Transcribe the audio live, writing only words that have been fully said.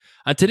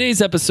On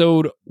today's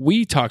episode,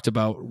 we talked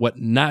about what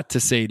not to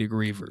say to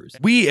grievers.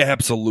 We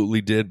absolutely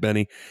did,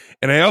 Benny.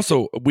 And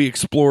we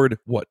explored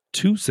what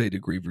to say to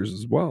grievers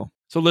as well.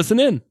 So listen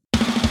in.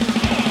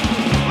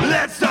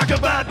 Let's talk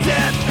about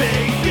death,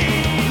 baby.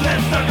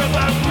 Let's talk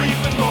about grief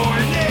and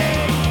mourning.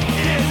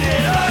 Is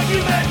it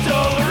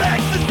argumental or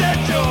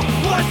existential?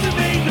 What's it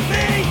mean to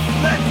me?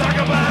 Let's talk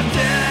about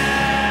death.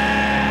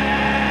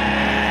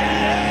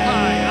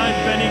 Hi, I'm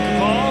Benny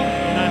Capal,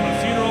 and I'm a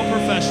funeral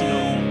professional.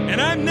 And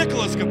I'm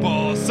Nicholas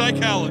Capal, a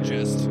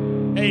psychologist.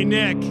 Hey,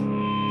 Nick,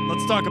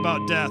 let's talk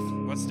about death.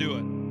 Let's do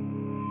it.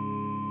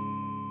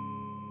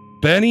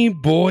 Benny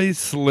Boy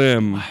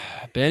Slim.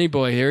 Benny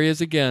Boy, here he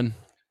is again.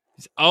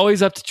 He's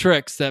always up to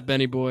tricks, that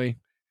Benny Boy.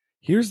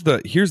 Here's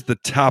the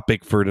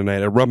topic for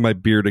tonight. I rubbed my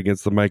beard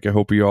against the mic. I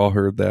hope you all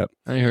heard that.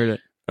 I heard it.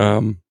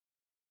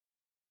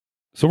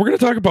 So we're going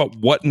to talk about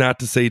what not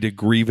to say to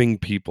grieving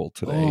people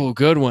today. Oh,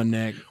 good one,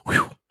 Nick.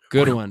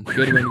 Good one.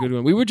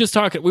 We were just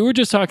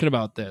talking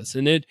about this,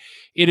 and it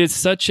is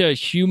such a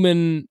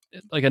human,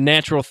 like a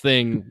natural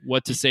thing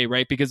what to say,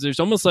 right? Because there's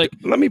almost like,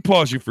 Let me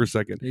pause you for a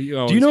second. Do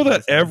you know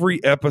that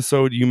every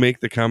episode you make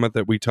the comment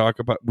that we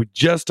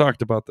just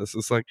talked about this?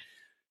 It's like,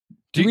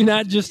 do we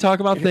not just talk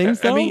about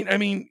things, though? I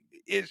mean,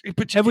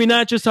 have we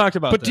not just talked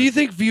about But this? do you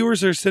think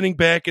viewers are sitting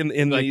back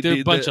in Like they're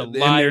a bunch of in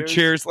their liars?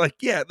 chairs like,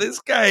 yeah, this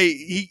guy,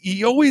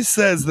 he always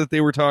says that they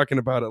were talking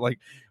about it. Like,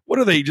 what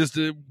are they, just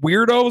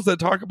weirdos that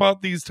talk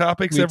about these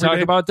topics we every talk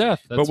day? about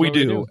death? That's But we what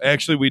do.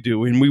 Actually, we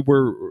do. And we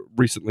were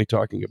recently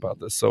talking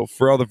about this. So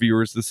for all the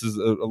viewers, this is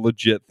a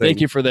legit thing.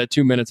 Thank you for that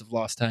 2 minutes of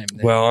lost time,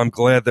 Nick. Well, I'm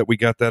glad that we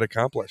got that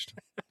accomplished.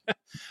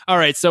 All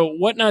right, so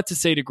what not to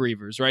say to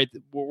grievers, right?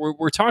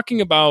 We're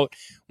talking about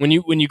when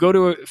you go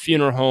to a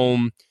funeral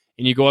home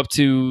and you go up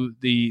to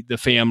the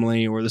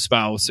family or the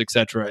spouse,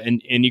 etc.,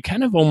 and you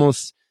kind of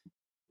almost,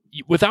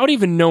 without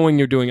even knowing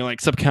you're doing it,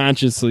 like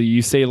subconsciously,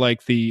 you say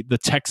like the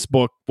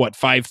textbook,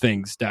 5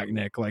 things, Doc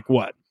Nick, like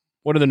what?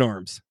 What are the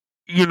norms?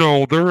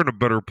 They're in a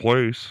better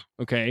place.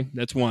 Okay,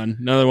 that's one.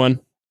 Another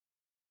one.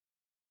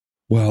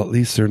 Well, at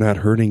least they're not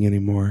hurting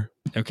anymore.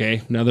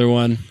 Okay, another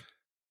one.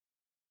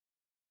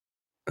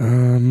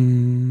 I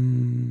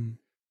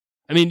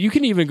mean, you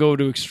can even go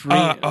to extreme.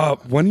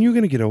 When are you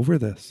going to get over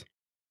this?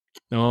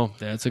 Oh,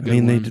 that's a good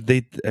one.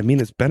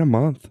 It's been a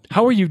month.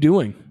 How are you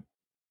doing?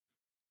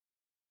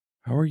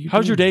 How are you?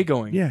 How's your doing? day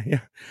going? Yeah.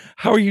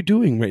 How are you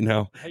doing right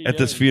now at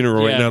this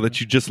funeral right now that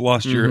you just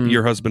lost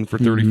your husband for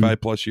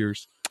 35 plus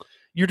years?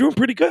 You're doing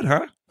pretty good,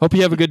 huh? Hope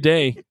you have a good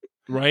day,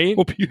 right?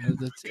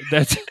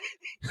 That's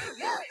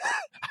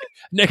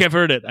Nick, I've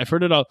heard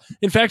it all.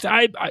 In fact,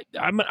 I'm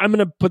going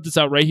to put this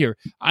out right here.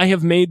 I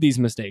have made these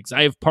mistakes.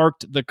 I have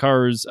parked the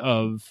cars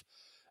of,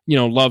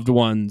 loved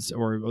ones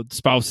or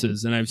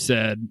spouses, and I've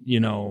said,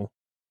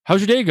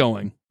 how's your day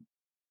going?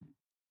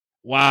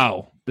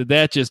 Wow, did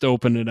that just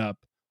open it up?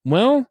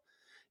 Well,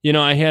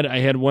 I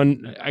had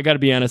one. I got to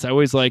be honest. I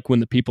always like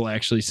when the people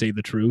actually say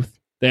the truth.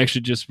 They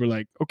actually just were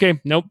like, okay,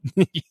 nope,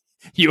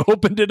 you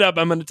opened it up.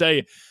 I'm going to tell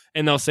you,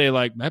 and they'll say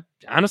like,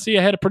 honestly,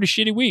 I had a pretty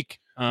shitty week.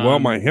 Well,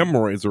 my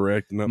hemorrhoids are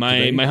acting up.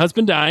 My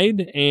husband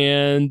died,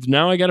 and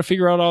now I got to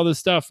figure out all this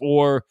stuff.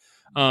 Or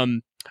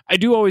I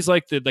do always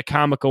like the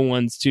comical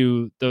ones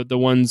too. The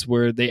ones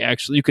where they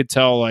actually, you could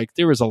tell like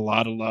there was a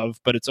lot of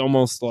love, but it's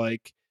almost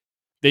like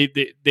they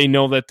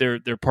know that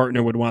their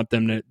partner would want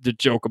them to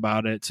joke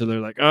about it. So they're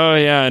like, oh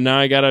yeah, now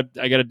I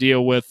gotta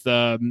deal with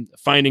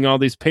finding all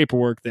these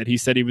paperwork that he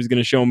said he was going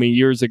to show me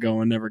years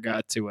ago and never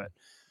got to it.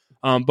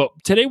 But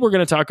today we're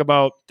going to talk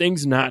about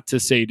things not to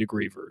say to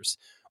grievers,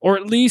 or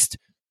at least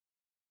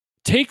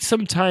take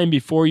some time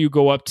before you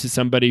go up to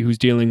somebody who's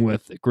dealing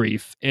with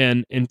grief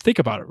and think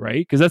about it,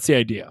 right? Because that's the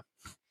idea.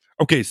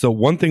 Okay, so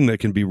one thing that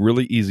can be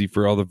really easy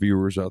for all the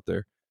viewers out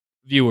there.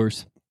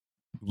 Viewers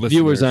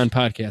Listeners. on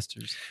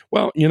podcasters.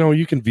 Well,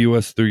 you can view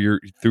us through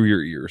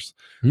your ears.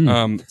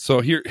 So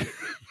here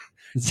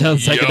It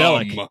sounds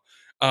psychedelic.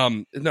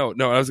 Yum.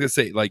 No, I was gonna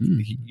say, like,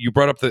 you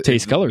brought up the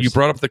taste colors. You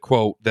brought up the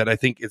quote that I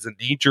think is a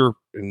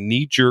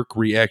knee jerk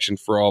reaction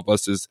for all of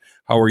us is,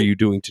 "How are you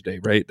doing today?"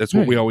 Right? That's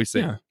what we always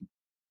say. Yeah.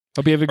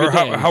 Hope you have a good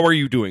day. How are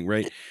you doing?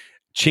 Right?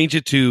 Change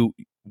it to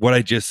what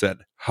I just said.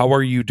 How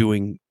are you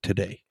doing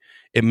today?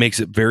 It makes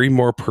it very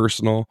more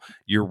personal.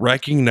 You're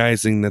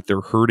recognizing that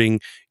they're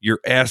hurting. You're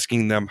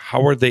asking them,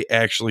 how are they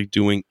actually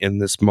doing in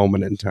this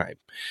moment in time?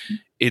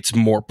 It's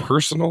more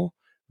personal.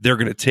 They're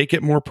going to take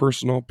it more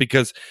personal,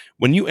 because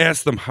when you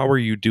ask them, how are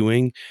you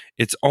doing?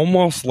 It's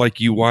almost like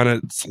you want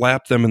to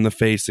slap them in the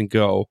face and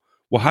go,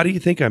 well, how do you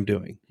think I'm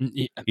doing?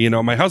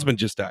 My husband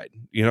just died,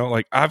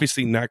 like,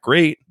 obviously not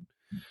great.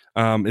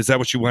 Is that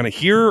what you want to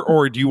hear?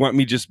 Or do you want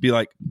me just to be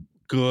like,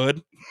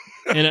 good?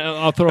 And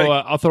I'll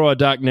throw a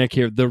Doc Nick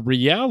here. The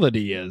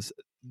reality is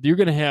you're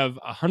going to have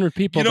 100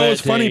 people.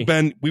 It's funny,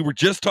 Ben. We were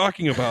just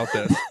talking about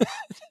this.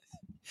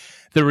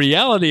 The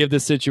reality of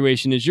this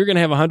situation is you're going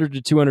to have 100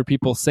 to 200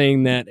 people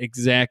saying that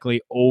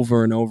exactly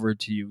over and over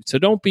to you. So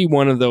don't be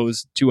one of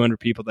those 200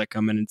 people that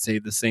come in and say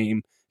the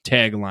same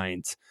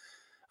taglines.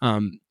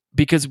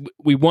 Because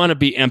we want to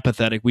be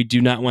empathetic. We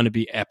do not want to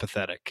be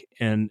apathetic.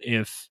 And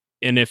if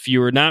And if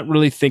you're not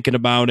really thinking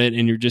about it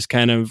and you're just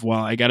kind of,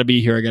 well, I got to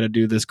be here, I got to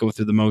do this, go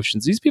through the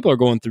motions. These people are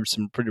going through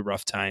some pretty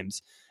rough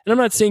times. And I'm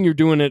not saying you're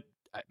doing it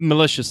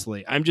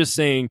maliciously. I'm just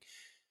saying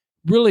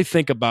really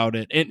think about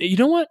it. And you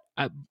know what?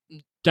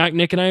 Doc,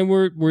 Nick, and I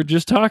were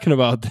just talking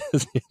about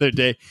this the other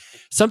day.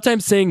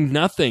 Sometimes saying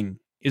nothing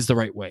is the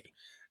right way.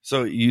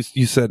 So you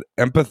said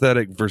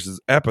empathetic versus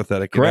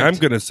apathetic. Correct. And I'm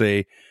going to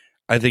say,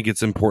 I think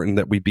it's important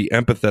that we be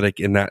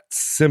empathetic and not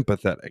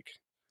sympathetic.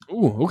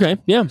 Ooh, okay.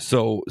 Yeah.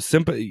 So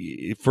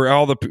sympathy, for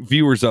all the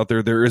viewers out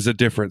there is a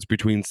difference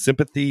between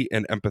sympathy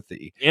and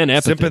empathy. And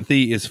empathy.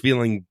 Sympathy is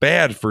feeling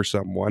bad for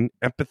someone.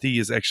 Empathy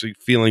is actually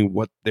feeling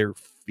what they're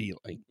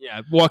feeling.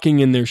 Yeah. Walking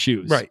in their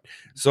shoes. Right.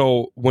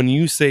 So when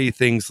you say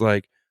things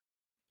like,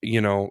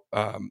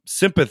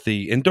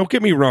 sympathy, and don't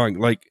get me wrong,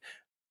 like,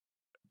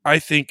 I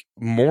think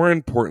more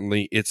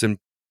importantly, it's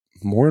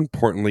more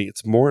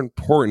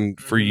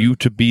important for you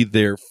to be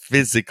there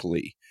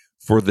physically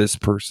for this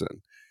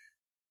person.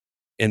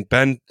 And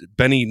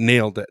Benny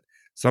nailed it.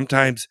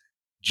 Sometimes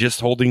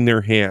just holding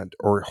their hand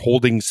or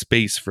holding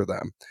space for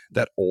them.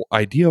 That whole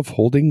idea of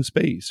holding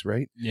space,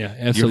 right? Yeah,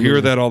 absolutely. You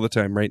hear that all the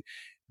time, right?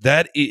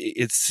 That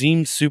it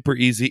seems super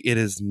easy. It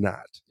is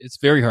not. It's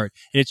very hard,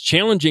 and it's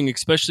challenging,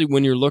 especially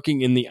when you're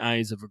looking in the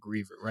eyes of a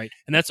griever, right?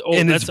 And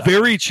It's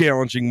very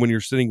challenging when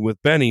you're sitting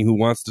with Benny, who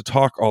wants to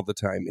talk all the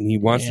time, and he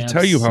wants to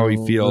tell you how he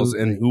feels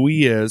and who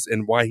he is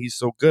and why he's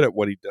so good at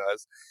what he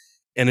does.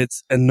 And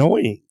it's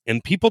annoying,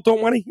 and people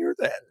don't want to hear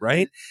that,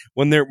 right?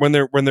 When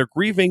they're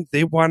grieving,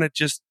 they want to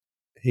just,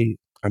 hey,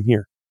 I'm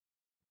here.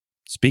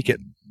 Speak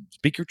it.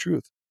 Speak your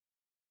truth.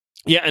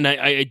 Yeah, and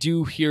I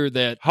do hear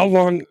that. How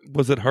long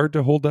was it hard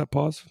to hold that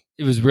pause?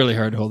 It was really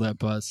hard to hold that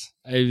pause.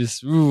 I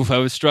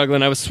was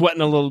struggling. I was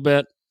sweating a little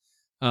bit.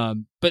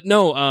 But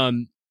no,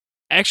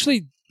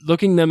 actually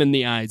looking them in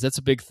the eyes, that's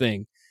a big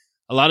thing.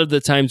 A lot of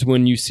the times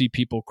when you see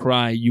people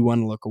cry, you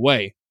want to look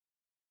away.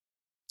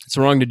 It's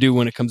wrong to do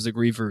when it comes to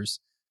grievers,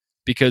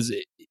 because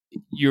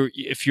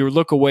if you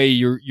look away,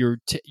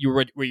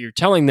 what you're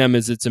telling them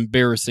is it's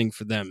embarrassing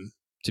for them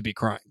to be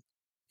crying.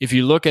 If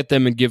you look at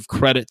them and give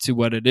credit to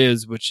what it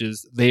is, which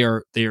is they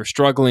are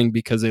struggling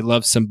because they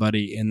love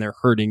somebody and they're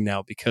hurting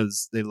now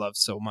because they love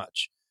so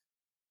much.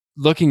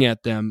 Looking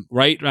at them,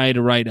 right eye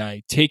to right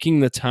eye, taking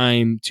the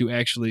time to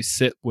actually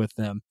sit with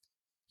them.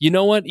 You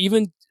know what?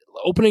 Even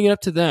opening it up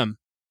to them.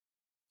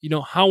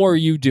 How are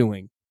you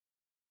doing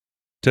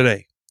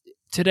Today?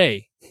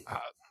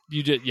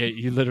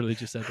 You literally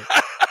just said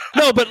that.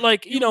 No, but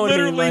what I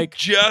mean, like,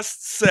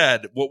 just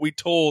said what we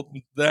told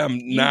them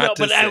not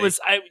to but say.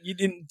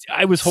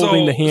 I was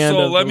holding the hand.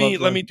 So let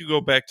me go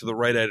back to the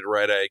right eye to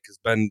right eye, because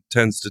Ben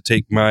tends to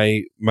take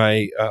my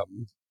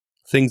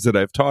things that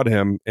I've taught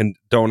him and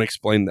don't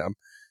explain them.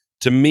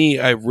 To me,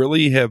 I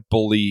really have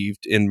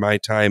believed in my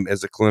time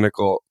as a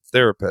clinical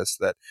therapist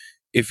that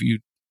if you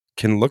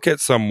can look at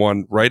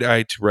someone right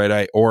eye to right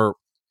eye, or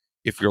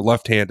if you're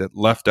left-handed,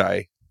 left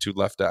eye to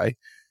left eye,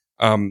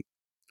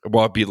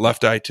 well, it'd be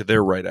left eye to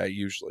their right eye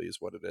usually is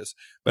what it is.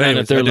 But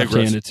anyways, if they're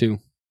left-handed too.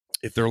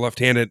 If they're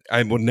left-handed,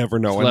 I would never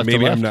know, It's and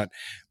maybe left. I'm not.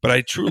 But I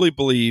truly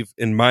believe,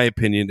 in my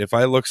opinion, if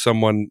I look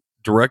someone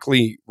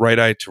directly right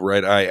eye to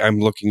right eye, I'm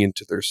looking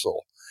into their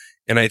soul.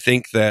 And I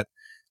think that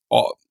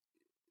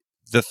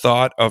the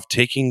thought of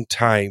taking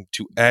time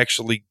to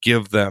actually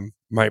give them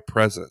my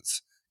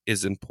presence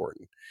is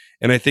important.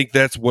 And I think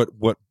that's what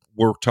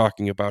we're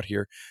talking about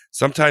here.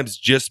 Sometimes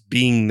just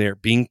being there,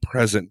 being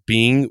present,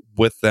 being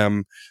with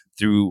them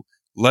through,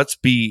 let's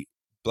be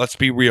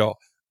real,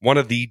 one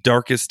of the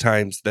darkest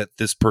times that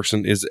this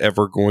person is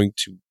ever going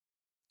to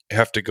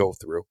have to go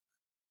through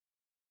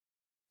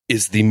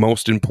is the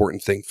most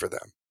important thing for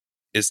them,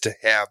 is to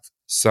have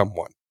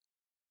someone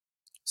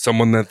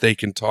that they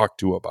can talk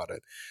to about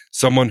it,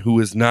 someone who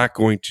is not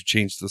going to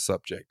change the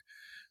subject,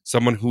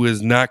 someone who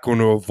is not going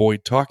to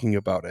avoid talking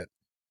about it,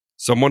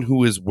 someone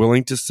who is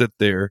willing to sit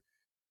there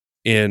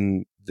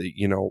in the,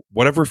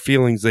 whatever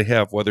feelings they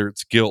have, whether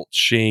it's guilt,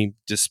 shame,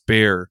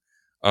 despair,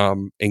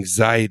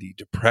 anxiety,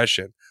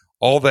 depression,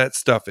 all that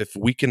stuff. If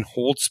we can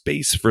hold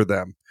space for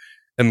them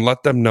and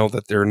let them know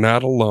that they're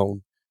not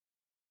alone,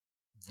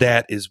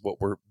 that is what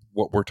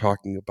we're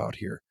talking about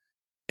here.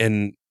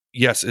 And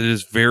yes, it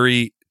is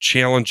very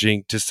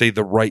challenging to say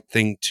the right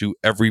thing to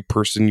every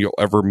person you'll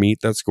ever meet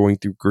that's going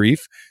through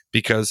grief,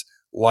 because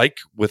like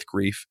with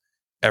grief,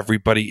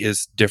 everybody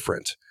is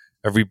different.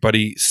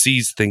 Everybody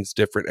sees things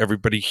different.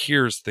 Everybody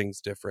hears things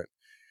different.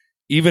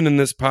 Even in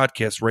this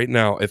podcast right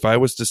now, if I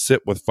was to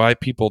sit with 5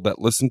 people that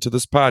listen to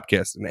this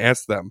podcast and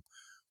ask them,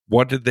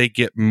 what did they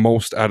get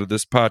most out of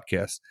this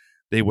podcast?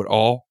 They would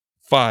all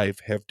 5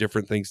 have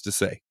different things to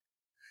say.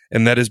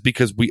 And that is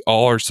because we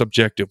all are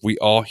subjective. We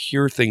all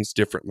hear things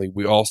differently.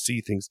 We all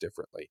see things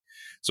differently.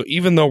 So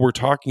even though we're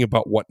talking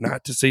about what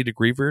not to say to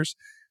grievers,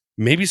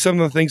 maybe some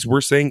of the things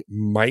we're saying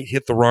might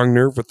hit the wrong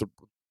nerve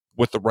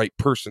with the right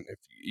person, if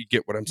you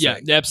get what I'm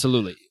saying. Yeah,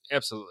 absolutely.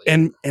 Absolutely.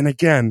 And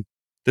again,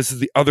 this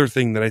is the other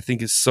thing that I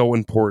think is so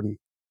important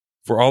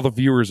for all the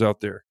viewers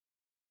out there.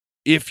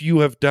 If you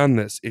have done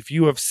this, if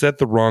you have said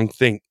the wrong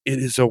thing, it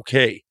is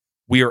okay.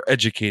 We are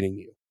educating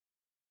you.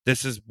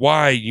 This is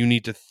why you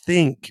need to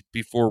think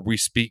before we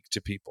speak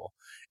to people.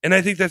 And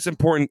I think that's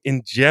important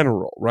in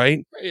general,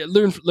 right?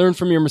 Learn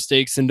from your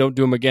mistakes and don't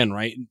do them again,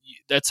 right?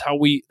 That's how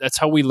we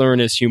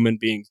learn as human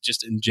beings,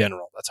 just in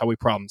general. That's how we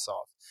problem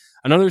solve.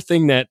 Another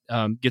thing that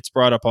gets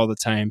brought up all the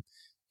time,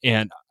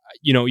 and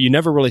you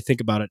never really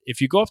think about it.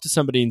 If you go up to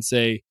somebody and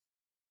say,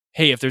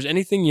 "Hey, if there's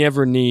anything you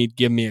ever need,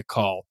 give me a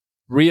call,"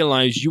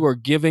 realize you are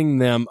giving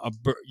them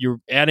you're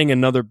adding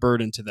another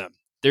burden to them.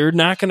 They're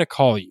not going to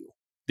call you.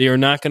 They are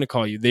not going to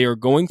call you. They are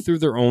going through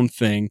their own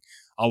thing.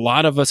 A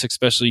lot of us,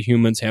 especially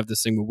humans, have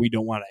this thing where we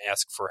don't want to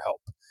ask for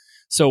help.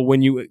 So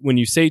when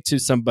you say to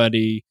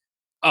somebody,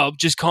 "Oh,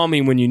 just call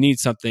me when you need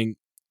something,"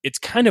 it's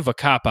kind of a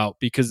cop out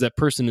because that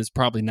person is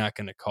probably not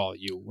going to call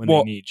you when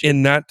they need you.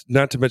 And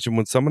not to mention,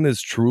 when someone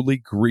is truly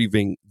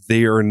grieving,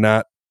 they are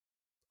not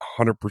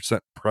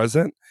 100%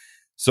 present.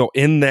 So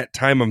in that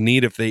time of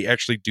need, if they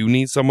actually do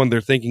need someone,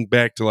 they're thinking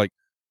back to like,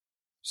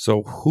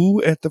 so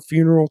who at the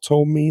funeral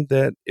told me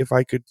that if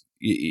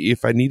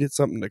I needed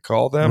something to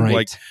call them, Right.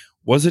 like,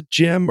 was it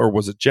Jim or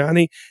was it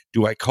Johnny?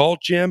 Do I call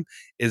Jim?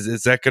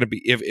 Is that going to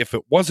be, if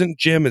it wasn't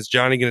Jim, is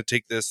Johnny going to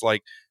take this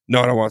like,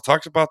 no, I don't want to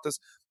talk about this?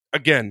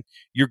 Again,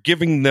 you're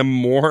giving them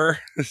more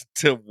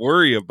to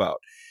worry about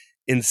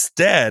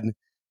instead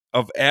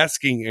of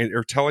asking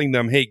or telling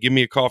them, hey, give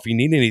me a call if you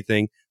need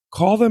anything.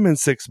 Call them in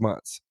 6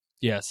 months.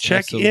 Yes,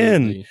 Check in.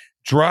 absolutely.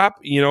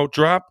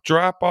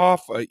 Drop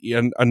off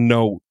a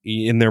note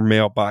in their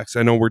mailbox.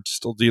 I know we're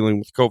still dealing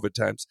with COVID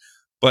times,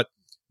 but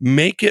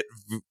make it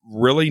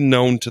really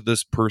known to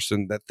this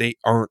person that they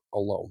aren't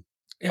alone.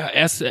 Yeah,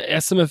 ask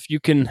them if you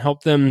can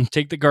help them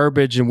take the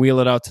garbage and wheel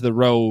it out to the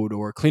road,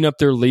 or clean up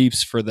their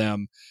leaves for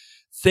them.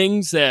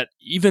 Things that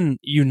even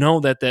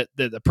that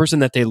the person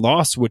that they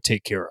lost would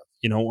take care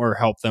of, or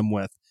help them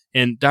with.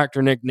 And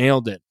Dr. Nick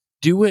nailed it.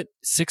 Do it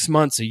 6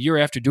 months, a year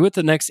after. Do it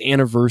the next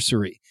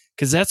anniversary,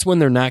 because that's when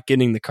they're not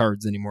getting the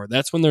cards anymore.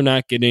 That's when they're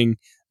not getting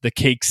the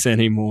cakes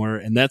anymore,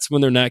 and that's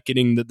when they're not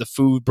getting the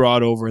food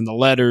brought over and the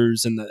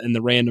letters and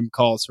the random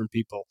calls from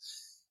people.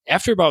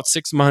 After about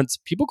 6 months,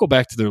 people go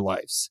back to their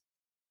lives.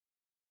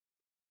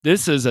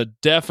 This is a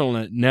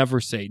definite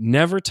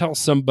never tell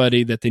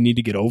somebody that they need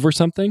to get over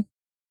something.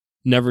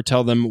 Never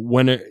tell them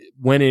when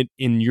it,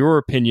 in your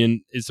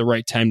opinion, is the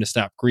right time to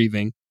stop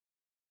grieving,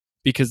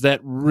 because that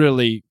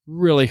really,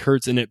 really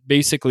hurts. And it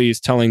basically is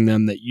telling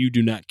them that you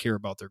do not care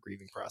about their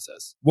grieving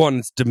process. One,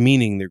 it's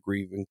demeaning their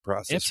grieving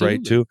process, Absolutely.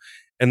 right? Too.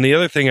 And the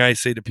other thing I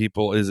say to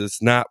people is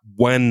it's not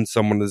when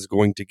someone is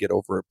going to get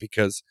over it,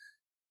 because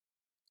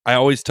I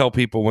always tell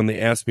people when they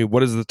ask me,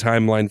 what is the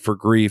timeline for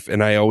grief?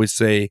 And I always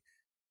say,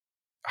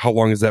 how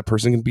long is that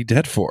person going to be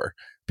dead for?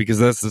 Because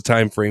that's the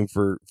time frame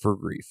for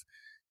grief.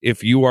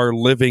 If you are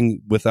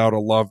living without a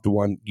loved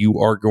one, you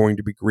are going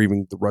to be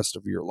grieving the rest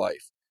of your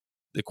life.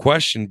 The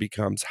question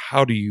becomes,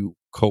 how do you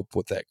cope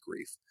with that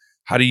grief?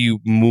 How do you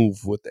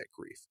move with that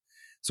grief?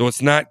 So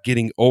it's not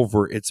getting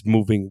over, it's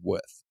moving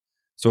with.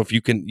 So if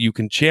you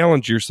can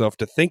challenge yourself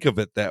to think of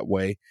it that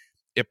way,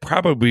 it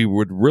probably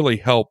would really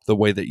help the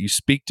way that you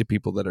speak to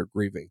people that are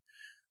grieving.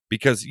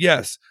 Because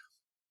yes,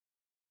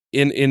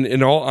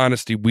 in all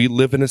honesty, we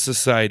live in a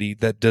society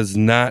that does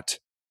not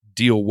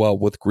deal well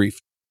with grief,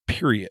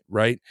 period,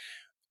 right?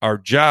 Our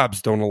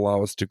jobs don't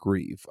allow us to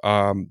grieve.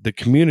 The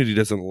community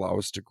doesn't allow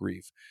us to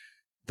grieve.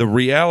 The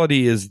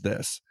reality is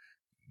this: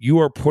 you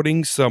are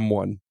putting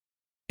someone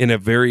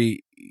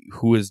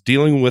who is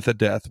dealing with a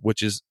death,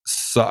 which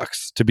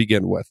sucks to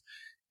begin with,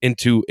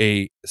 into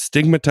a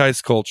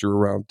stigmatized culture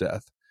around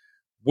death,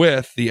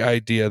 with the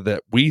idea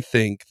that we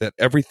think that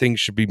everything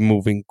should be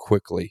moving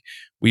quickly.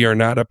 We are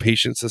not a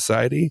patient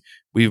society.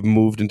 We've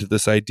moved into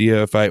this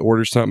idea, if I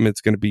order something,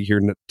 it's going to be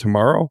here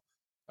tomorrow.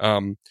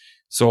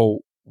 So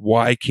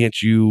why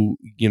can't you,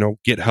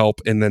 get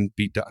help and then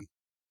be done?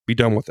 Be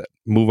done with it.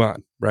 Move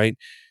on, right?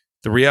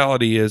 The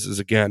reality is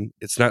again,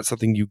 it's not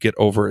something you get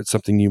over. It's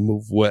something you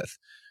move with.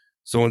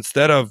 So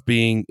instead of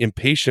being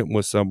impatient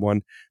with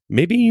someone,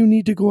 maybe you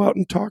need to go out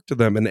and talk to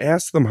them and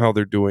ask them how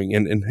they're doing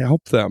and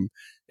help them.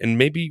 And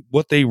maybe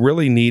what they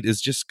really need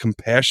is just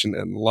compassion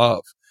and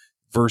love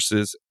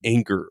versus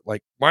anger.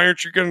 Like, why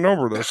aren't you getting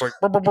over this? Like,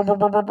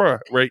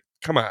 right?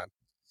 Come on.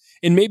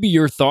 And maybe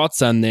your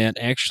thoughts on that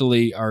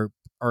actually are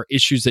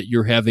issues that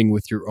you're having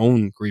with your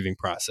own grieving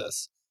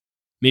process.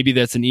 Maybe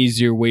that's an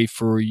easier way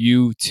for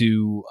you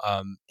to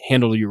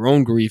handle your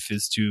own grief,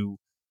 is to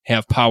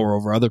have power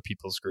over other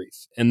people's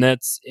grief. And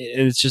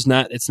it's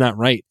not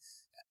right.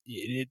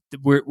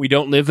 We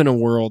don't live in a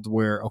world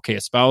where, okay,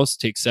 a spouse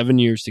takes 7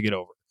 years to get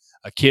over.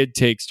 A kid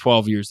takes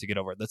 12 years to get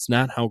over. That's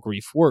not how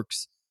grief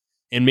works.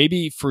 And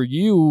maybe for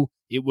you,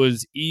 it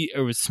was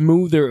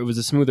smoother. It was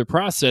a smoother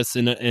process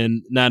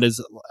and not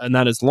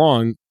as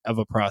long of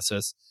a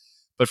process.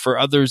 But for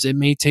others, it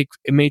may take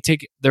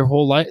their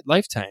whole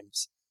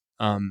lifetimes.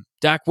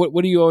 Doc,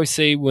 what do you always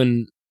say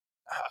when?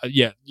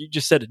 You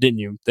just said it, didn't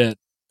you? That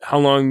how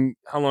long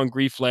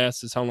grief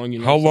lasts is how long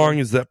you. How long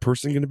is that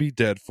person going to be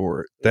dead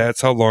for?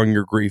 That's how long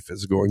your grief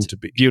is going to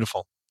be.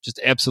 Beautiful,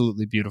 just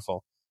absolutely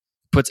beautiful.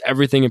 Puts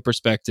everything in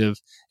perspective,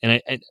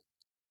 and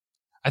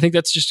I think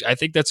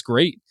that's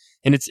great.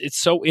 And it's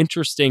so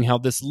interesting how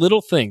this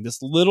little thing,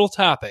 this little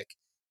topic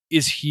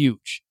is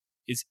huge.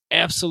 Is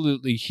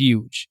absolutely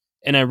huge.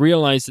 And I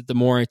realize that the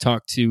more I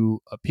talk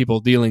to people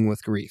dealing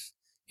with grief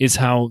is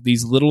how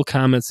these little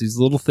comments, these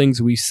little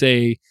things we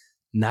say,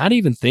 not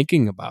even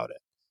thinking about it,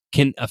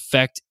 can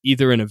affect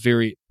either in a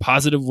very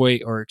positive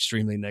way or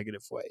extremely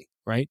negative way,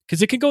 right?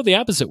 Because it can go the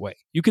opposite way.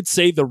 You could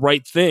say the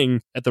right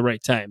thing at the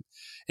right time.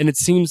 And it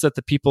seems that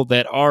the people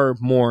that are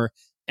more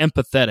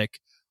empathetic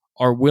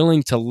are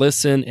willing to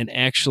listen and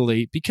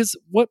actually, because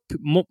what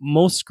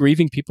most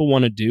grieving people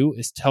want to do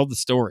is tell the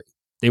story.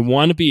 They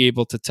want to be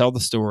able to tell the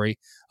story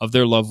of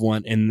their loved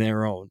one and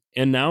their own.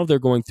 And now they're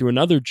going through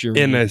another journey.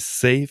 In a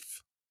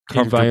safe,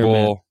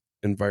 comfortable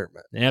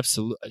environment.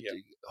 Absolutely. Yeah.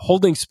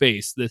 Holding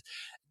space.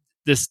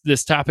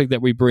 This topic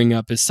that we bring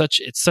up is such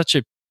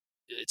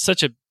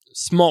a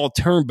small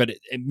term, but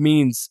it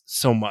means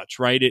so much,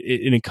 right?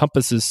 It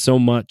encompasses so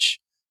much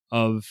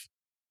of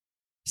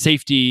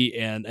safety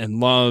and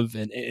love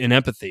and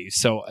empathy.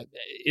 So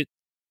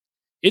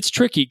it's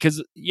tricky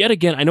because, yet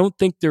again, I don't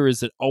think there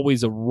is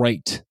always a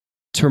right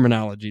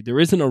terminology. There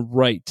isn't a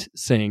right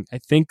saying. I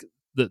think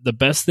the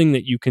best thing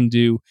that you can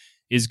do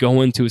is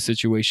go into a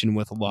situation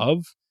with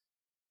love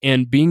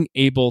and being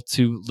able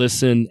to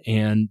listen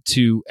and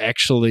to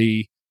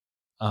actually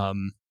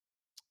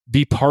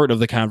be part of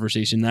the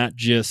conversation, not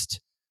just,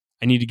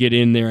 I need to get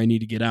in there, I need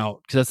to get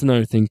out. Because that's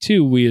another thing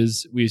too. We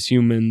as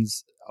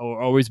humans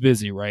are always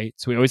busy, right?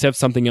 So we always have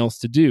something else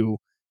to do.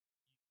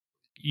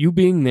 You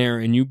being there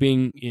and you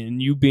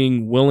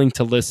being willing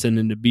to listen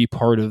and to be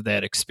part of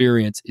that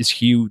experience is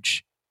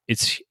huge.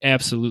 It's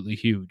absolutely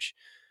huge.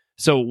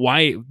 So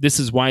this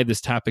is why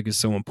this topic is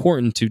so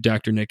important to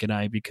Dr. Nick and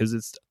I, because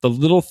it's the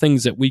little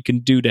things that we can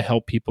do to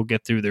help people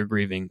get through their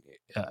grieving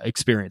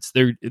experience,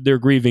 their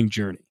grieving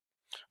journey.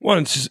 Well,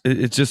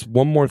 it's just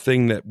one more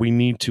thing that we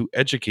need to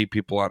educate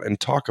people on and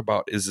talk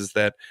about is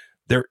that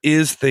there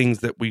is things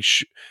that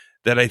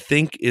that I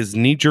think is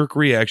knee-jerk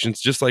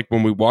reactions, just like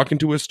when we walk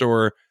into a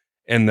store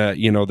and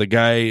the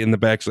guy in the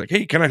back's like,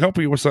 "Hey, can I help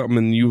you with something?"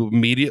 And you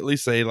immediately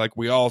say, like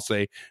we all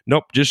say,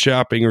 "Nope, just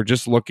shopping or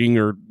just looking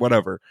or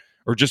whatever,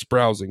 or just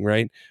browsing,"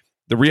 right?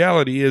 The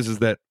reality is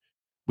that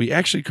we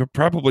actually could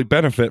probably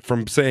benefit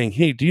from saying,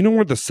 "Hey, do you know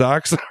where the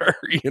socks are?"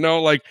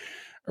 Like,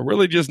 I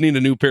really just need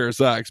a new pair of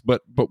socks,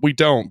 but we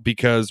don't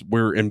because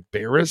we're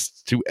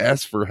embarrassed to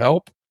ask for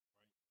help.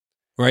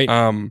 Right.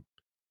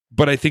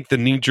 But I think the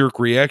knee-jerk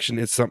reaction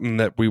is something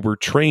that we were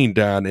trained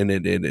on, and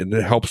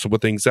it helps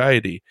with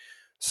anxiety.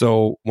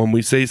 So when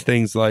we say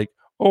things like,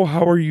 "Oh,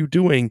 how are you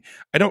doing?"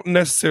 I don't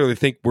necessarily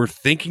think we're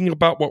thinking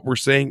about what we're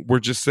saying. We're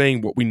just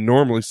saying what we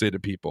normally say to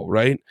people,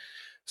 right?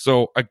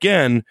 So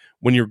again,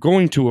 when you're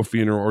going to a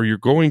funeral or you're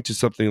going to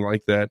something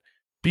like that,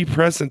 be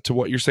present to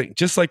what you're saying.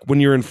 Just like when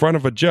you're in front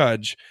of a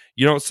judge,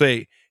 you don't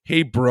say,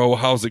 "Hey, bro,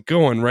 how's it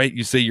going?" Right?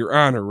 You say, "Your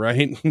Honor,"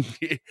 right?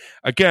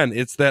 Again,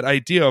 it's that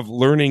idea of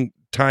learning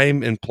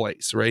time and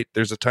place, right?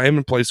 There's a time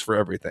and place for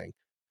everything.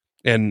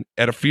 And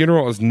at a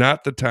funeral is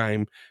not the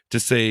time to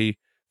say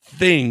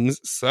things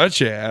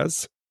such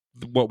as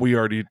what we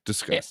already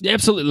discussed.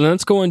 Absolutely.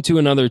 Let's go into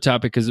another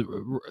topic because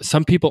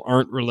some people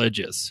are not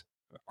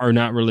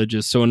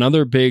religious. So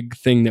another big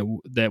thing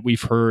that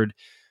we've heard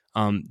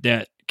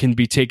that can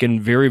be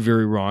taken very,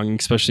 very wrong,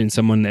 especially in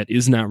someone that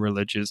is not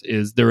religious,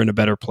 is they're in a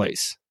better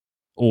place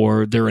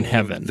or they're in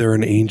heaven. They're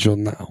an angel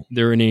now.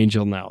 They're an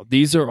angel now.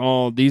 These are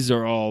all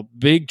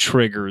big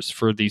triggers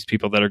for these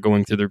people that are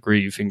going through their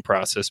grieving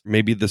process.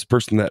 Maybe this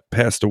person that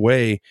passed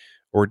away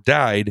or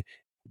died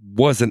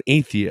was an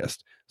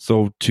atheist.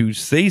 So to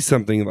say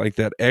something like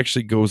that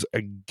actually goes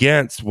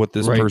against what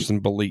this person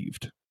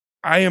believed.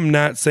 I am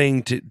not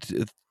saying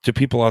to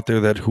people out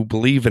there who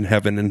believe in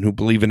heaven and who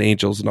believe in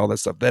angels and all that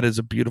stuff, that is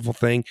a beautiful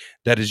thing.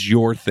 That is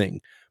your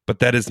thing. But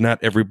that is not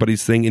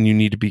everybody's thing, and you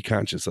need to be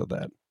conscious of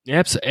that.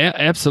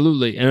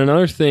 Absolutely. And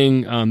another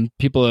thing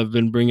people have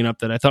been bringing up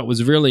that I thought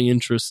was really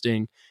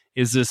interesting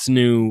is this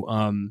new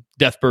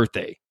death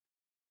birthday.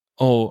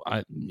 Oh,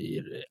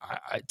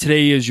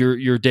 today is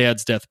your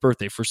dad's death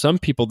birthday. For some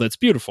people, that's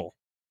beautiful.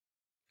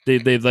 They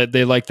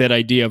like that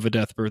idea of a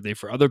death birthday.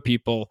 For other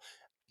people,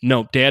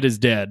 no, dad is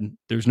dead.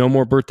 There's no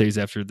more birthdays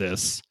after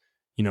this.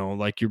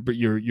 Like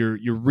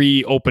you're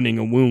reopening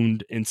a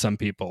wound in some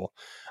people.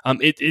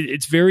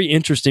 It's very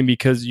interesting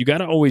because you got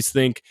to always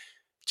think,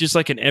 just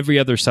like in every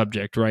other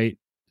subject, right?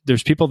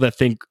 There's people that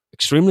think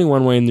extremely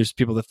one way and there's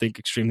people that think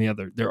extremely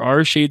other. There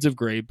are shades of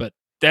gray, but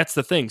that's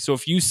the thing. So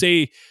if you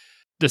say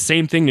the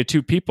same thing to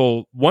two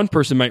people, one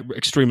person might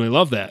extremely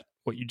love that,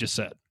 what you just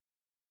said.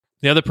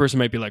 The other person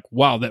might be like,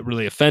 "Wow, that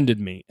really offended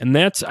me." And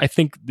that's, I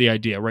think, the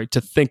idea, right?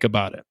 To think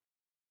about it.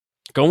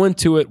 Go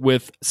into it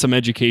with some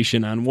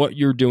education on what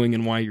you're doing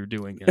and why you're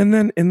doing it. And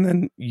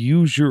then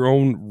use your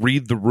own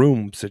read the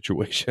room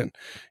situation.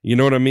 You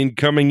know what I mean?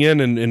 Coming in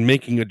and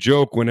making a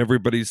joke when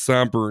everybody's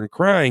somber and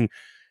crying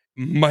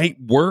might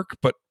work,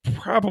 but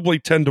probably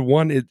 10 to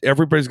 1,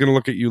 everybody's going to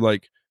look at you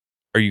like,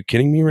 "Are you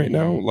kidding me right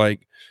now?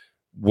 Like,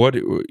 where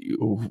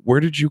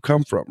did you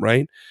come from?"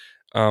 Right?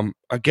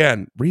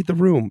 Again, read the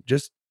room.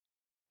 Just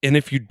And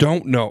if you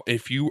don't know,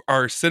 if you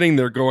are sitting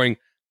there going,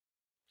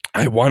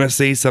 I want to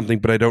say something,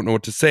 but I don't know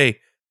what to say,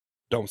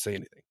 don't say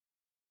anything.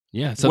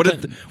 Yeah. What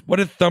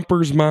did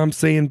Thumper's mom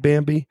say in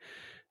Bambi?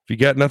 If you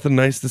got nothing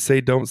nice to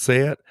say, don't say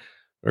it,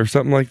 or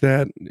something like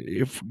that.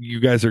 If you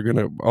guys are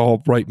gonna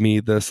all write me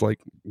this, like,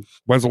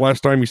 when's the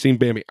last time you seen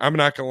Bambi? I'm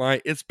not gonna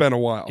lie, it's been a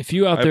while. If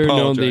you out I there know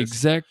apologize. the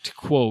exact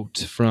quote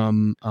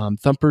from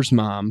Thumper's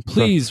mom,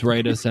 please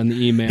write us on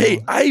the email.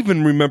 Hey, I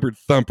even remembered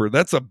Thumper.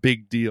 That's a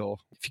big deal.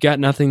 If you got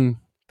nothing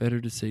better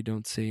to say,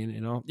 don't say it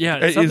at all. Yeah,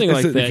 Is- something is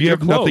like it, that. If you You're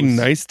have nothing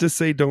close. nice to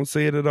say, don't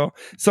say it at all.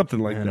 Something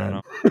like I that. don't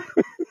know.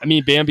 I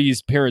mean,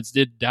 Bambi's parents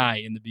did die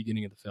in the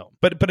beginning of the film.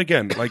 But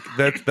again, like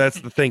that's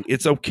the thing.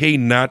 It's okay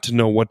not to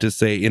know what to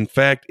say. In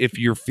fact, if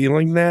you're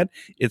feeling that,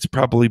 it's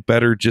probably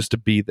better just to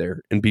be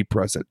there and be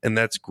present, and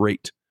that's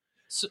great.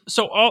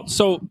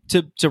 So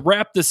to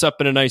wrap this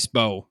up in a nice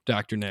bow,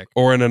 Dr. Nick,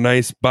 Or in a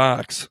nice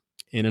box,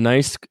 in a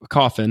nice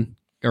coffin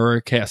or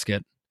a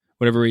casket,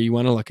 whatever way you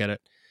want to look at it.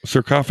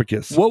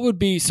 sarcophagus. What would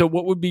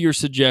be your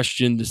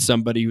suggestion to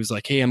somebody who's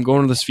like, hey, I'm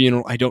going to this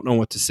funeral. I don't know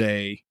what to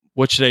say.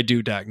 What should I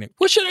do, Doc Nick?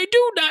 What should I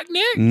do, Doc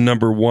Nick?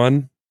 Number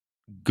 1,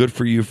 good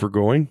for you for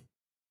going.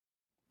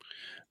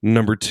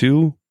 Number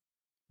 2,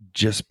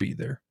 just be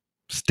there.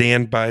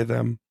 Stand by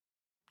them.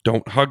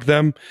 Don't hug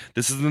them.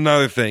 This is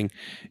another thing.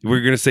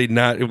 We're going to say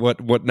not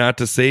what not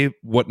to say,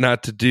 what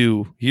not to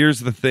do.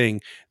 Here's the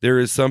thing. There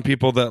is some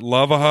people that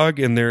love a hug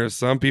and there are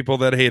some people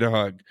that hate a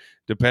hug.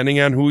 Depending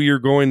on who you're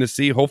going to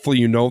see, hopefully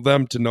you know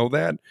them to know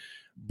that.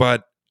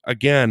 But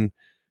again,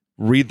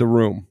 read the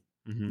room.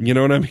 Mm-hmm. You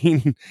know what I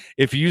mean?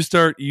 If you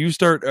start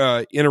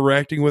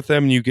interacting with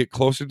them and you get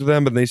closer to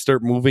them and they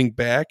start moving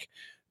back,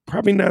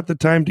 probably not the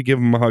time to give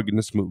them a hug and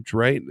a smooch,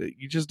 right?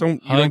 You just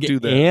don't do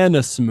that. And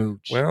a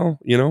smooch. Well,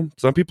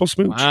 some people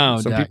smooch. Wow,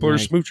 some Doc people are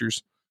Nick.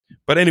 smoochers.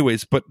 But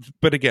anyways, but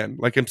again,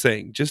 like I'm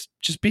saying, just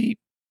be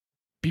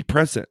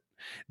present.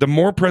 The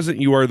more present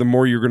you are, the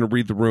more you're going to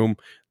read the room.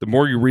 The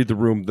more you read the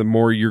room, the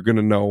more you're going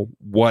to know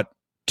what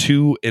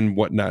to and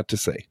what not to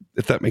say,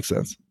 if that makes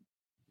sense.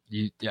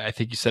 I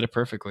think you said it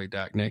perfectly,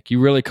 Doc Nick. You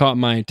really caught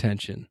my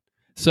attention.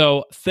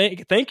 So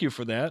thank you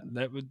for that.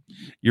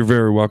 You're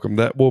very welcome.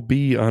 That will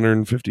be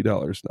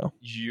 $150 now.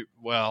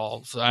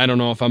 So I don't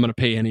know if I'm going to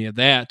pay any of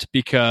that,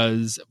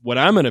 because what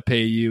I'm going to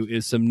pay you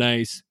is some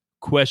nice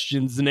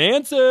questions and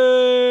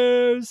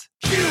answers.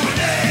 Q&A,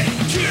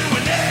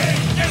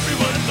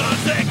 everyone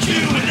loves that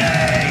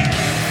Q&A.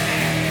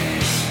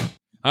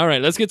 All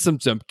right, let's get some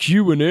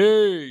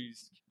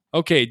Q&As.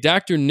 Okay,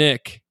 Dr.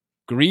 Nick,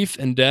 grief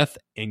and death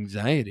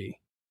anxiety.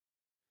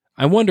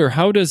 I wonder,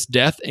 how does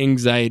death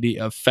anxiety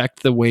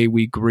affect the way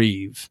we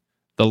grieve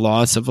the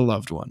loss of a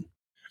loved one?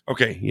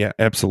 Okay, yeah,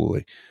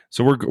 absolutely.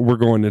 So we're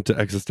going into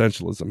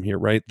existentialism here,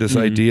 right? This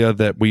Mhm. idea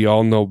that we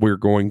all know we're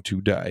going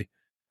to die.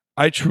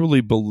 I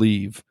truly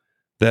believe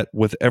that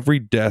with every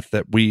death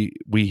that we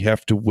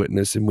have to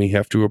witness and we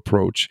have to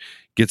approach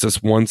gets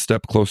us one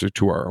step closer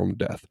to our own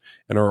death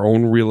and our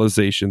own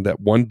realization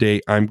that one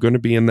day I'm going to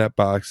be in that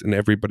box and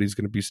everybody's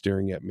going to be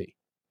staring at me,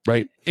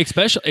 right?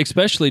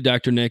 Especially,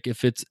 Dr. Nick,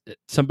 if it's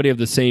somebody of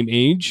the same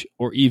age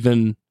or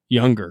even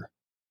younger,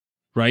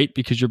 right?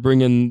 Because you're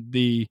bringing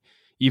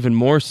even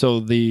more so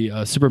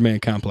the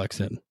Superman complex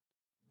in.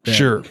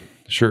 Sure,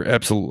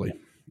 absolutely.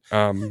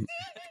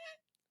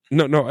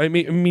 No. I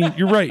mean,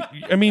 you're right.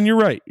 You're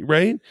right,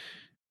 right?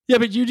 Yeah,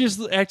 but you just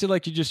acted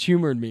like you just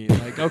humored me.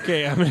 Like,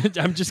 okay,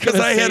 I'm just Because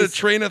gonna I had say a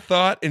train of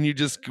thought, and you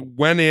just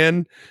went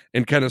in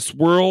and kind of I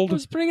swirled.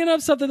 was bringing up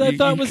something that I You-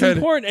 thought you was kinda-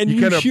 important, and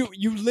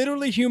you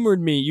literally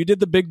humored me. You did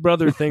the Big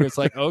Brother thing. It's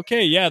like,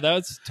 okay, yeah,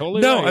 that's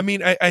totally No, right. I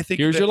mean, I think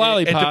Here's that your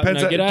lollipop, depends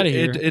now on, get outta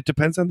here. It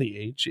depends on the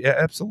age. Yeah,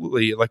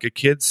 absolutely. Like a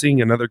kid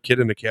seeing another kid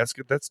in a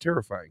casket, that's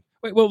terrifying.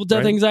 Wait, well,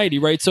 death Right. anxiety,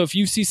 right? So if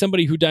you see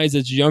somebody who dies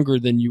that's younger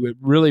than you, it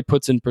really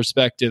puts in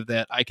perspective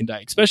that I can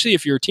die, especially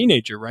if you're a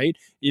teenager, right?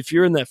 If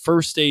you're in that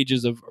first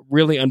stages of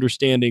really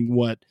understanding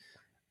what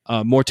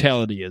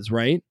mortality is,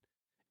 right?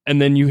 And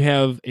then you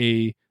have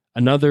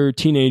another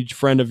teenage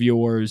friend of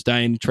yours die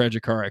in a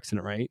tragic car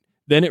accident, right?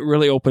 Then it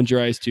really opens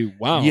your eyes to,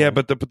 wow. Yeah,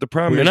 but the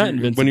problem We're is not when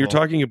invincible. you're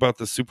talking about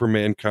the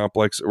Superman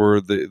complex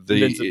or the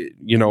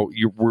Invincible.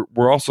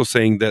 we're also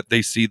saying that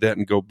they see that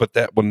and go, but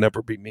that will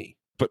never be me.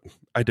 But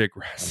I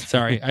digress.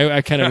 Sorry,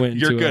 I kind of went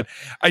into You're good.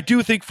 I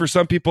do think for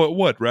some people it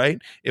would,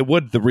 right? It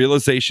would, the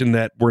realization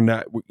that we're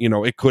not,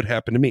 it could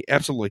happen to me.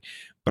 Absolutely.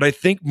 But I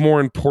think more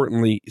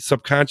importantly,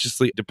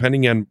 subconsciously,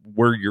 depending on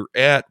where you're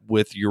at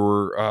with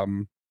your,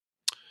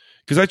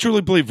 because I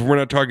truly believe if we're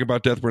not talking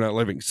about death, we're not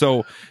living.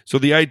 So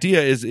the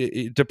idea is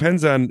it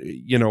depends on,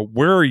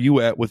 where are you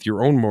at with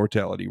your own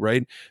mortality,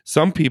 right?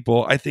 Some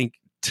people, I think,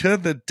 to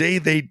the day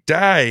they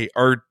die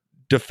are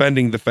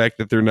defending the fact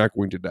that they're not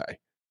going to die.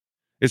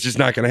 It's just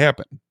not going to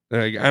happen.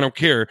 Like, I don't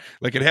care.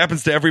 Like, it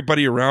happens to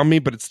everybody around me,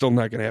 but it's still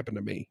not going to happen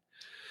to me.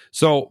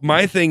 So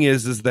my thing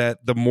is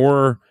that the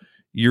more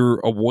you're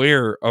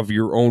aware of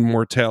your own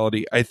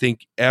mortality, I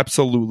think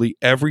absolutely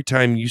every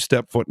time you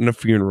step foot in a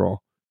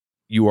funeral,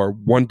 you are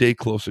one day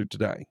closer to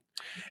dying.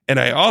 And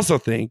I also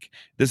think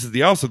this is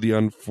the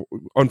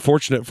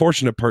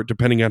unfortunate part,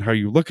 depending on how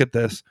you look at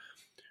this.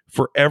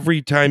 For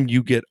every time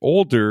you get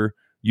older,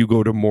 you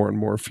go to more and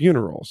more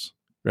funerals,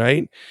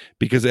 right?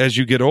 Because as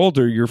you get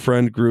older, your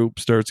friend group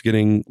starts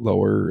getting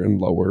lower and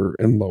lower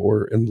and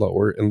lower and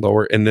lower and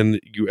lower. And then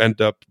you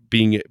end up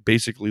being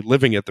basically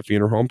living at the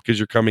funeral home because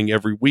you're coming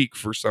every week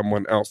for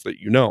someone else that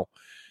you know.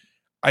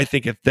 I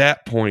think at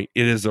that point,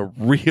 it is a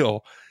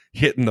real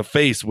hit in the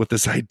face with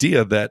this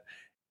idea that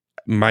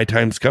my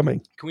time's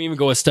coming. Can we even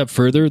go a step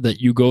further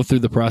that you go through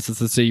the process?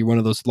 Let's say you're one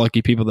of those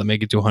lucky people that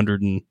make it to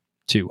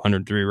 102,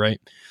 103,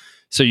 right?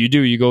 So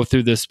you go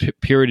through this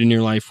period in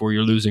your life where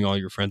you're losing all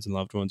your friends and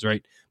loved ones,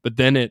 right? But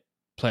then it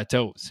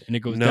plateaus and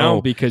it goes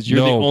down because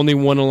you're the only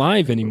one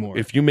alive anymore.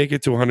 If you make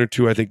it to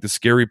 102, I think the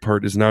scary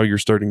part is now you're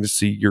starting to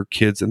see your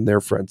kids and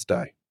their friends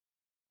die.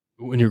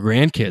 When your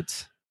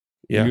grandkids.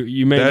 Yeah.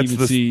 You may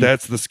even see.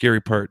 That's the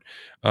scary part.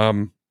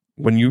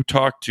 When you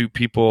talk to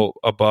people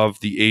above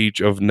the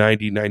age of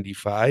 90,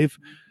 95,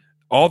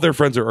 all their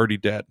friends are already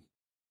dead.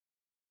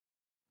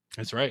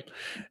 That's right.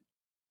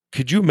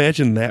 Could you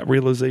imagine that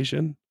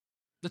realization?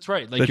 That's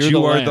right. Like that you're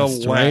you are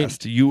last, the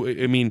last.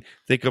 Right? I mean,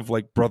 think of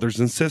like brothers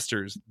and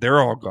sisters. They're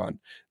all gone.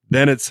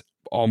 Then it's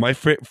all my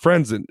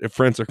friends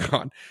are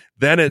gone.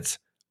 Then it's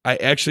I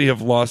actually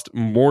have lost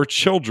more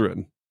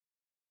children.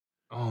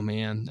 Oh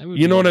man,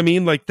 you know what I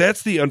mean? Like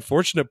that's the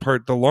unfortunate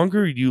part. The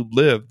longer you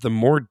live, the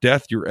more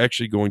death you're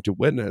actually going to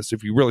witness.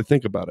 If you really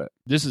think about it,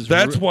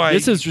 that's why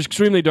this is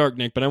extremely dark,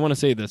 Nick. But I want to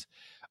say this.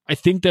 I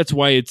think that's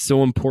why it's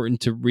so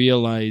important to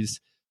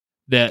realize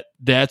that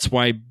that's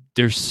why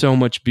there's so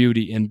much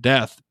beauty in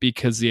death,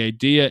 because the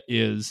idea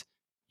is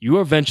you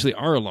eventually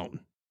are alone.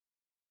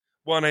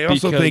 Well, and I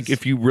also think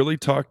if you really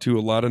talk to a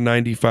lot of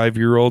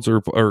 95-year-olds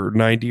or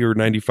 90 or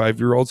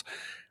 95-year-olds,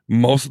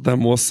 most of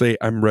them will say,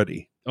 I'm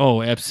ready.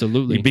 Oh,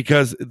 absolutely.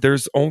 Because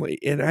there's only,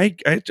 and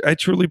I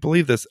truly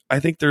believe this, I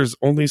think there's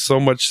only so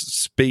much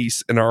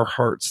space in our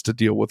hearts to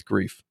deal with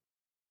grief.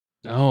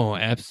 Oh,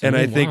 absolutely.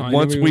 And I think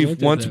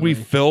once we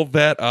fill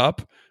that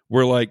up,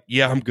 we're like,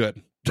 yeah, I'm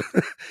good.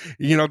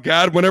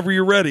 God, whenever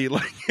you're ready,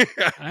 like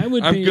I'm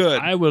good.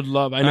 I would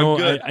love. I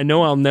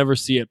know I'll never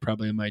see it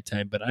probably in my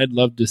time, but I'd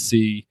love to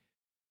see,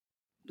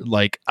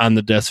 like on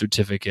the death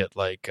certificate,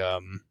 like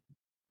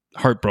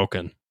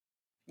heartbroken,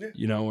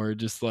 or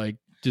just like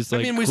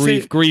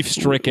grief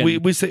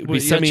stricken. We say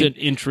an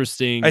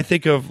interesting. I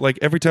think of like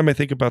every time I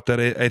think about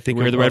that, I think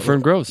where of the right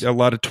friend grows. A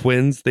lot of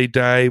twins, they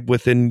die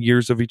within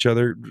years of each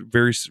other,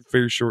 very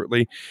very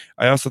shortly.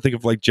 I also think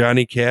of like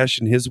Johnny Cash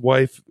and his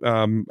wife,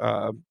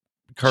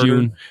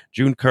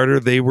 June Carter.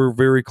 They were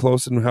very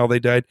close in how they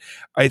died.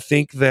 I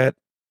think that,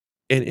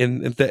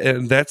 and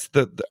that's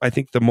I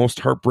think the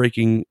most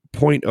heartbreaking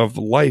point of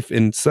life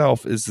in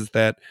itself is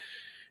that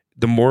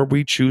the more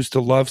we choose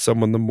to love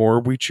someone, the more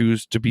we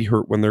choose to be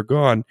hurt when they're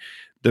gone.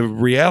 The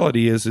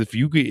reality is, if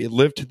you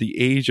live to the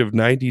age of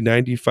 90,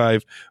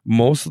 95,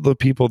 most of the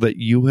people that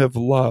you have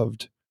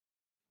loved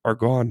are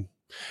gone.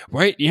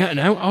 Right? Yeah,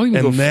 and I'll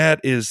even and that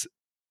is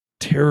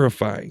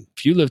terrifying.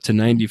 If you live to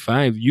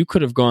 95, you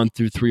could have gone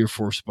through 3 or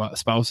 4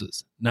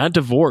 spouses, not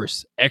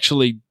divorce,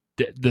 actually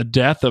the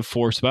death of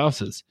 4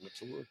 spouses.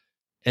 Absolutely.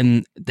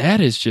 And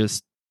that is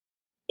just.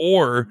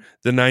 Or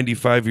the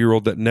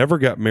 95-year-old that never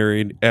got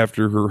married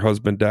after her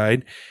husband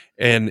died,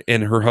 and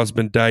her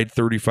husband died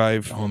 30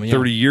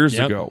 years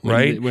ago,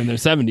 right? When they're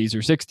 70s or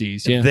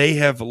 60s, yeah. They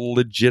have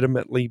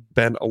legitimately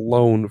been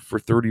alone for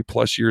 30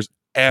 plus years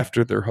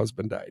after their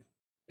husband died.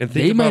 And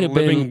think about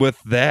living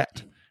with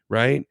that,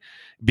 right?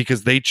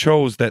 Because they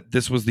chose that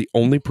this was the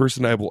only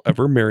person I will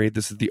ever marry.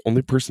 This is the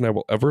only person I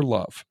will ever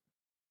love.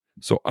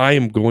 So I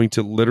am going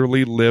to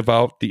literally live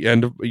out the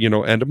end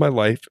of my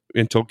life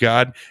until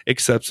God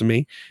accepts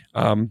me,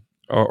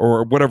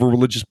 or whatever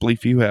religious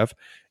belief you have,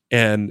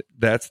 and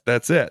that's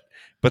it.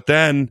 But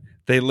then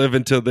they live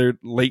into their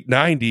late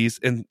 90s,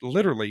 and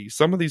literally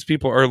some of these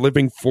people are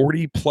living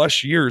 40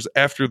 plus years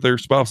after their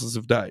spouses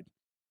have died.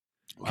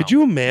 Wow. Could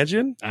you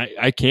imagine?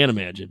 I can't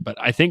imagine, but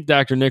I think,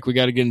 Dr. Nick, we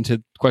got to get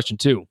into question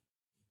 2.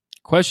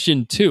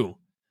 Question 2.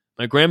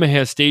 My grandma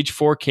has stage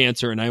 4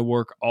 cancer, and I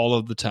work all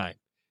of the time.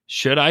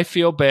 Should I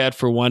feel bad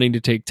for wanting to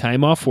take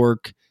time off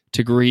work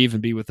to grieve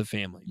and be with the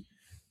family?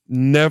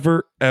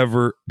 Never,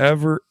 ever,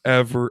 ever,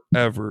 ever,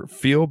 ever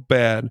feel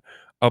bad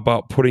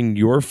about putting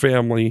your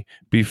family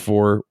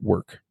before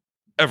work.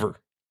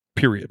 Ever.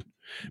 Period.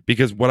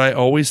 Because what I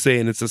always say,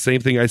 and it's the same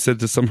thing I said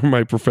to some of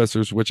my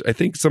professors, which I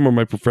think some of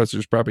my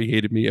professors probably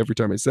hated me every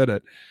time I said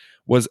it,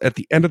 was at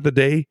the end of the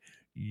day,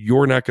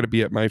 you're not going to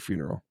be at my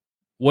funeral.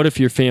 What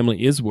if your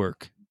family is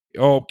work?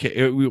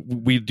 Okay,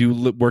 we do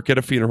work at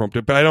a funeral home,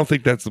 but I don't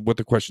think that's what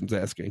the question's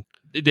asking.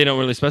 They don't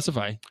really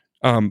specify.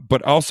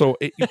 But also,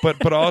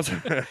 but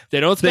also, they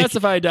don't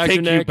specify,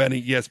 Dr. Nick. Thank you, Benny.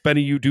 Yes,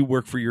 Benny, you do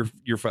work for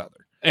your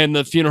father, and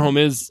the funeral home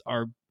is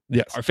our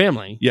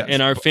family. Yes,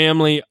 and our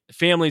families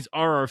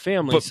are our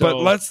family. But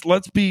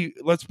let's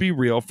be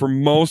real. For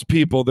most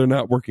people, they're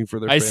not working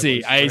for their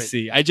families. I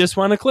see. I just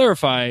want to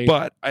clarify.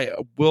 But I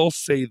will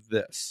say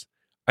this: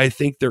 I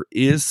think there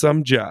is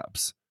some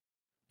jobs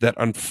that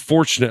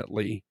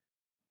unfortunately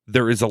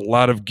there is a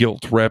lot of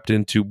guilt wrapped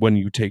into when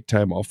you take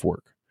time off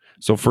work.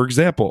 So, for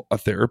example, a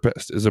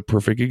therapist is a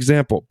perfect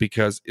example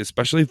because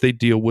especially if they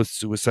deal with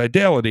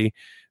suicidality,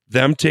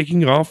 them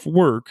taking off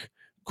work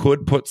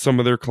could put some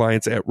of their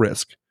clients at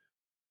risk,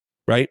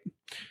 right?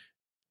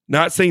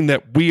 Not saying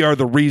that we are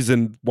the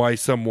reason why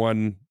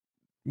someone,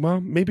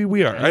 well, maybe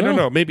we are. I don't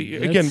know. Maybe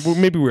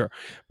maybe we are.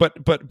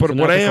 But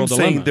what I am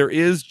saying, there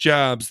is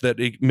jobs that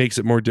it makes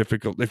it more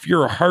difficult. If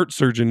you're a heart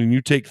surgeon and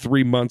you take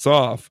 3 months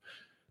off,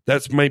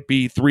 that might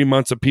be 3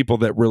 months of people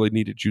that really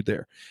needed you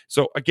there.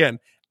 So again,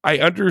 I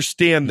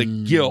understand the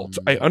guilt.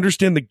 I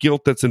understand the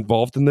guilt that's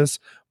involved in this,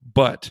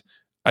 but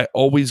I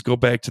always go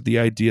back to the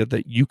idea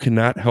that you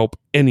cannot help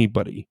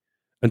anybody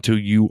until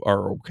you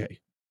are okay.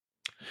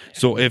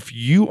 So if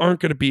you aren't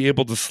going to be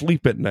able to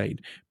sleep at night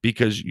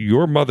because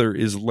your mother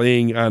is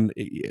laying on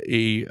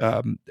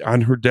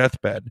on her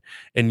deathbed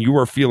and you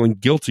are feeling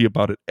guilty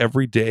about it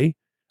every day,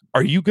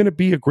 are you going to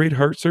be a great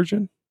heart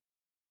surgeon?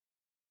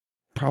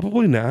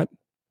 Probably not.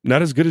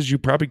 Not as good as you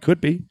probably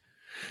could be.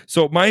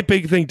 So my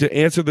big thing to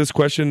answer this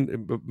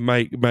question,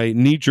 my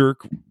knee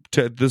jerk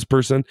to this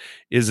person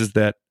is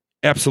that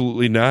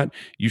absolutely not.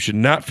 You should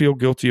not feel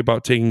guilty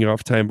about taking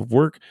off time of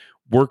work.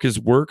 Work is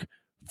work.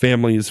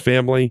 Family is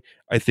family.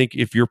 I think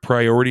if your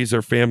priorities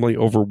are family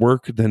over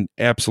work, then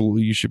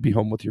absolutely you should be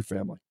home with your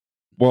family.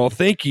 Well,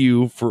 thank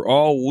you for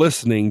all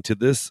listening to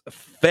this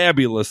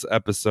fabulous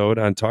episode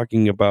on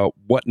talking about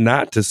what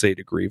not to say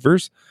to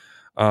grievers.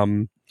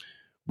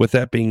 With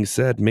that being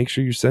said, make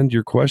sure you send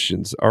your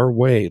questions our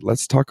way.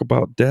 Let's talk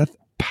about death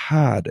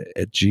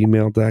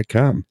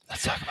pod@gmail.com.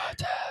 Let's talk about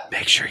death.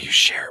 Make sure you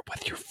share it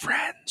with your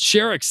friends.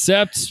 Share,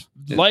 accept,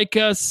 like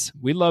us.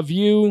 We love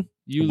you.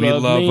 We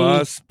love me.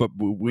 us, but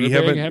we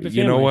haven't.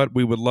 You know what?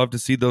 We would love to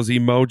see those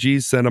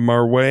emojis. Send them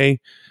our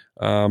way.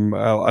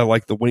 I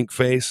like the wink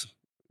face.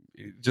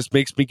 It just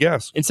makes me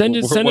guess. And send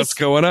what's us,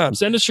 going on.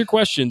 Send us your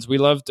questions. We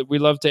love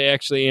to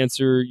actually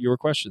answer your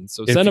questions.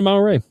 So send them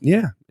our way.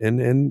 Yeah,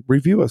 and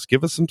review us.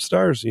 Give us some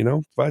stars.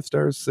 5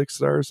 stars, 6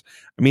 stars.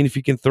 I mean, if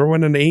you can throw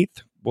in an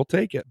 8th, we'll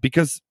take it.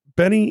 Because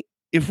Benny,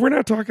 if we're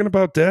not talking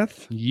about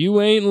death, you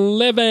ain't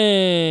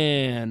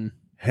living.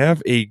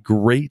 Have a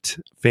great,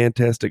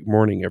 fantastic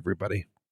morning, everybody.